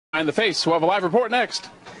behind the face. We'll have a live report next.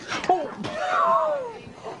 Oh.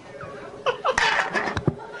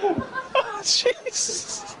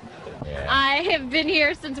 Jeez. I have been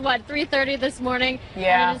here since, what, 3:30 this morning?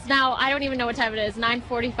 Yeah. And it is now, I don't even know what time it is,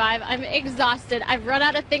 9:45. I'm exhausted. I've run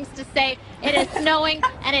out of things to say. It is snowing,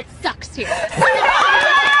 and it sucks here.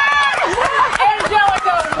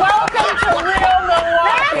 Angelica, welcome to Real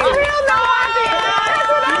Milwaukee. That's Real Milwaukee.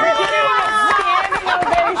 You're getting a standing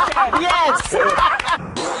ovation. Yes.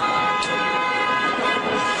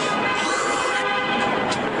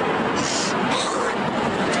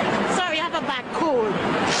 Sorry, I have a bad cold.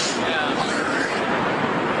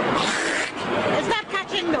 It's not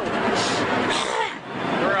catching though.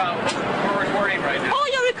 We're recording right now. Oh,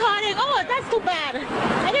 you're recording? Oh, that's too bad.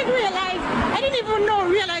 I didn't even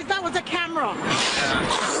realize that was a camera.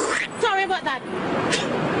 Sorry about that.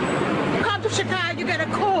 You come to Chicago, you get a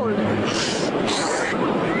cold.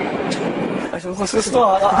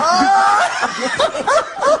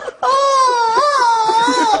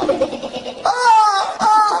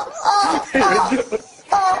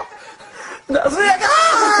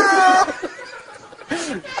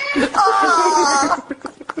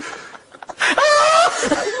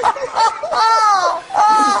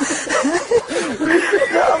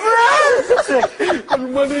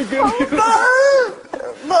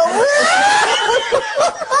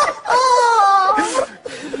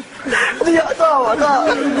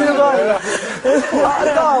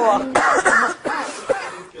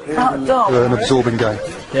 An absorbing game.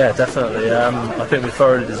 Yeah, definitely. I think we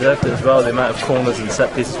thoroughly deserved it as well. The amount of corners and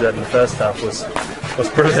set pieces we had in the first half was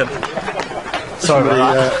brilliant. Sorry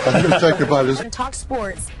about that. I'm going to take a bite. Talk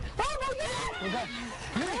sports.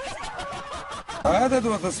 А этот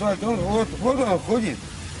вот асфальт, он ходит.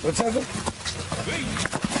 Вот сейчас.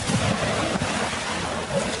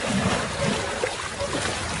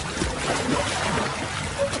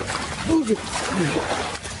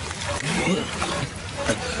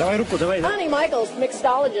 Давай руку, давай. Connie Michaels,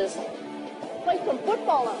 mixologist, played some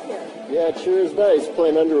football up here. Yeah, it sure is nice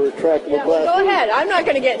playing under a retractable glass. Go ahead. I'm not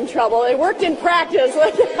going to get in trouble. It worked in practice.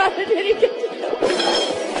 How did he get to...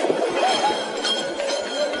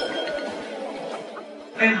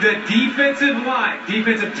 And the defensive line,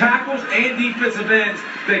 defensive tackles and defensive ends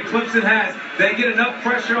that Clemson has, they get enough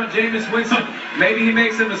pressure on Jameis Winston. Maybe he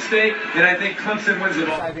makes a mistake, and I think Clemson wins it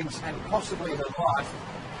all. And possibly the loss.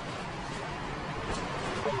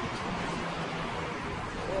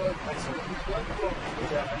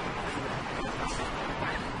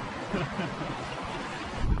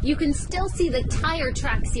 You can still see the tire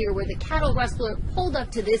tracks here where the cattle rustler pulled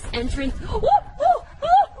up to this entrance.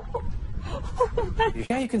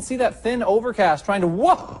 Yeah, you can see that thin overcast trying to,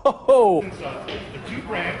 whoa! The two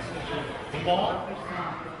brands, the ball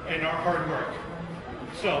and our hard work.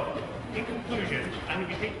 So, in conclusion, I'm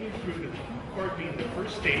going to be taking you through the court being the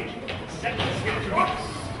first stage, second stage of us.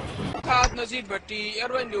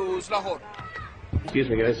 Excuse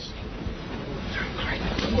me, guys.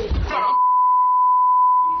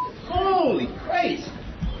 Holy Christ!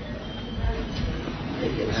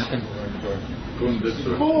 What happened?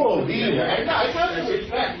 Cool, dude. I thought it was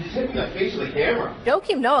back. He just hit me in the face with the camera.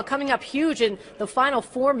 Joakim Noah coming up huge in the final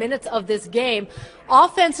 4 minutes of this game.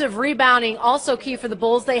 Offensive rebounding also key for the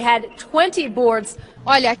Bulls. They had 20 boards.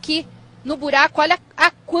 Olha aqui no buraco, olha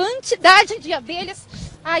a quantidade de abelhas.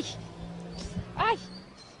 Ai,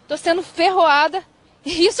 tô sendo ferroada.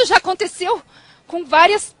 E isso já aconteceu com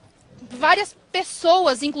várias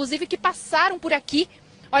pessoas, inclusive, que passaram por aqui.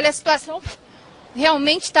 Olha, a situação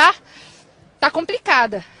realmente tá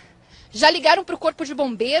complicada. Já ligaram para o Corpo de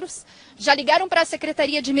Bombeiros, já ligaram para a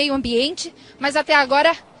Secretaria de Meio Ambiente, mas até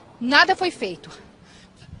agora nada foi feito.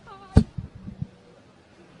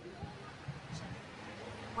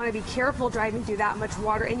 Want to be careful driving through that much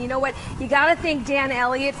water, and you know what, you got to thank Dan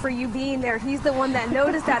Elliott for you being there. He's the one that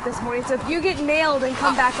noticed that this morning, so if you get nailed and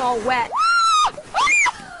come back all wet.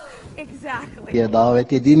 Exactly. Ya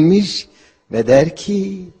davet edilmiş ve der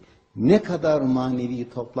ki ne kadar manevi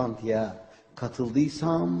toplantıya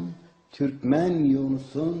katıldıysam Türkmen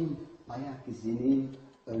Yunus'un ayak izini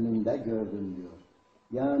önünde gördüm diyor.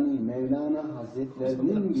 Yani Mevlana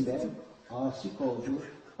Hazretlerinin bile aşık olduğu.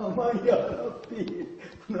 Aman yarabbi,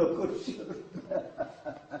 ne konuşuyorsun?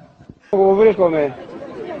 Όπου βρίσκομαι,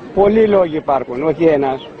 πολλοί λόγοι υπάρχουν, όχι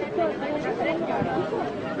ένας.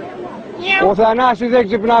 Ο Θανάσης δεν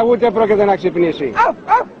ξυπνά, ούτε πρόκειται να ξυπνήσει.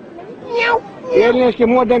 Οι Έλληνες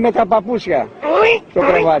κοιμούνται με τα παπούσια στο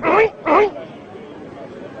κρεβάτι.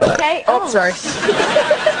 Okay. Oh, sorry.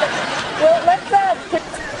 Well, let's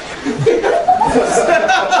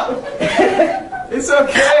It's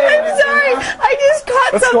okay. I'm sorry. I just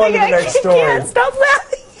caught something. I can't stop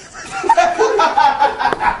laughing.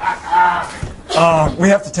 We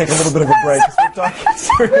have to take a little bit of a break because we're talking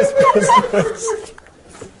serious business.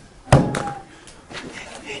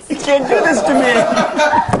 You can't do this to me.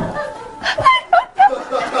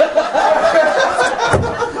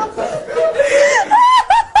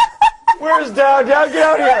 Where's Dow? Dow, get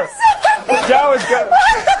out here. Dow is good.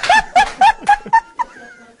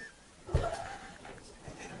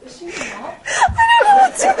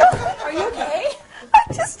 Are you okay? I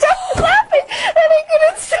just started laughing and I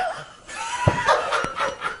couldn't stop.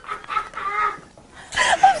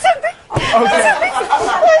 I'm sorry.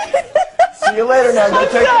 Okay. See you later now. Go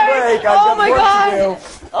take a break. I've got work to do.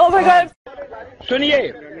 Oh my God. सुनिए,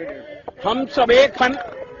 हम सब एक fun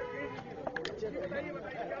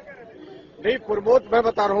नहीं प्रमोद मैं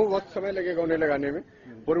बता रहा हूँ बहुत समय लगेगा उन्हें लगाने में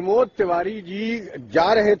प्रमोद तिवारी जी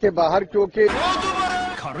जा रहे थे बाहर क्योंकि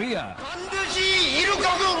Korea.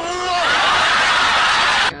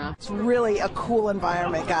 It's really a cool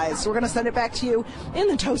environment, guys. We're going to send it back to you in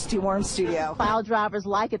the Toasty Warm studio. Plow drivers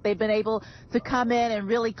like it. They've been able to come in and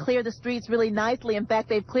really clear the streets really nicely. In fact,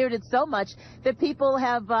 they've cleared it so much that people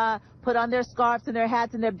have put on their scarves and their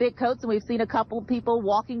hats and their big coats, and we've seen a couple of people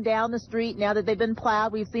walking down the street now that they've been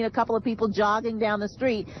plowed. We've seen a couple of people jogging down the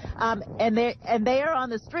street, and they are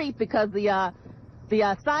on the street because the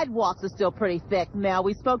sidewalks are still pretty thick. Now,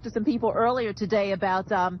 we spoke to some people earlier today about...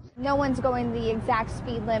 No one's going the exact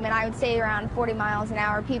speed limit. I would say around 40 miles an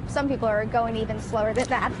hour. Some people are going even slower than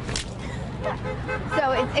that.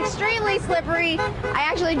 So it's extremely slippery. I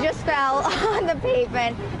actually just fell on the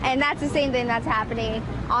pavement, and that's the same thing that's happening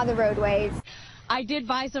on the roadways. I did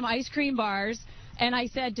buy some ice cream bars. And I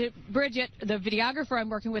said to Bridget, the videographer I'm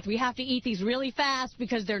working with, we have to eat these really fast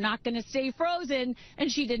because they're not going to stay frozen.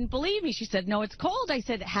 And she didn't believe me. She said, no, it's cold. I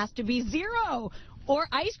said, it has to be 0 or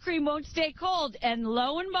ice cream won't stay cold. And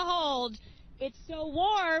lo and behold, it's so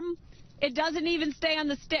warm, it doesn't even stay on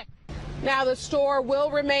the stick. Now the store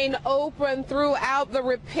will remain open throughout the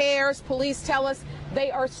repairs. Police tell us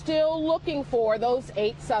they are still looking for those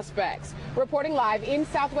 8 suspects. Reporting live in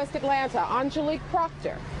Southwest Atlanta, Angelique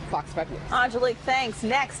Proctor, Fox 5 News. Angelique, thanks.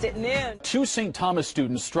 Next at noon. 2 St. Thomas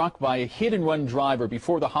students struck by a hit-and-run driver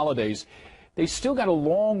before the holidays. They still got a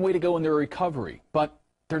long way to go in their recovery, but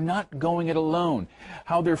they're not going it alone.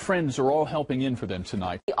 How their friends are all helping in for them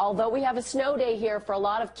tonight. Although we have a snow day here for a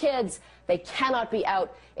lot of kids, they cannot be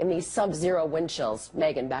out in these sub-zero wind chills.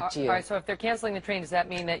 Megan, back to you. All right, so if they're canceling the train, does that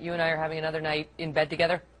mean that you and I are having another night in bed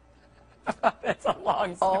together? That's a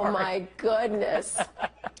long story. Oh, my goodness.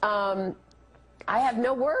 I have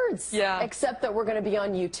no words, except that we're going to be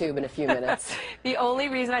on YouTube in a few minutes. The only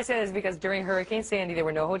reason I said it is because during Hurricane Sandy, there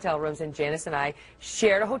were no hotel rooms, and Janice and I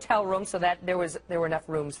shared a hotel room so that there were enough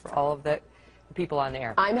rooms for all of the people on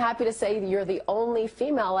air. I'm happy to say you're the only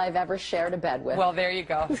female I've ever shared a bed with. Well, there you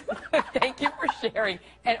go. Thank you for sharing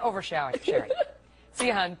and overshadowing. Sharing. See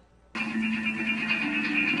you, hon.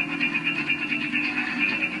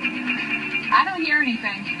 I don't hear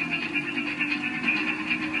anything.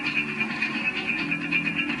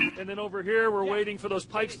 And then over here, we're waiting for those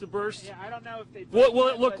pipes to burst. Yeah, I don't know if they... What will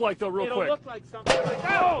it look like, though, real quick? It'll look like something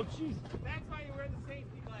like, oh, jeez. That's why you wear the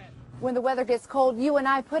safety glass. When the weather gets cold, you and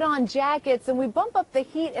I put on jackets and we bump up the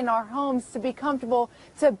heat in our homes to be comfortable,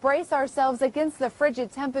 to brace ourselves against the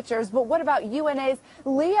frigid temperatures. But what about UNA's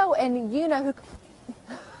Leo and Una, who...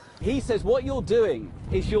 He says what you're doing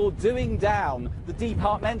is you're doing down the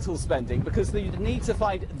departmental spending because you need to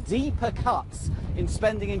find deeper cuts in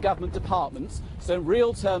spending in government departments. So in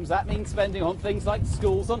real terms, that means spending on things like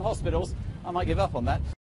schools, on hospitals. I might give up on that.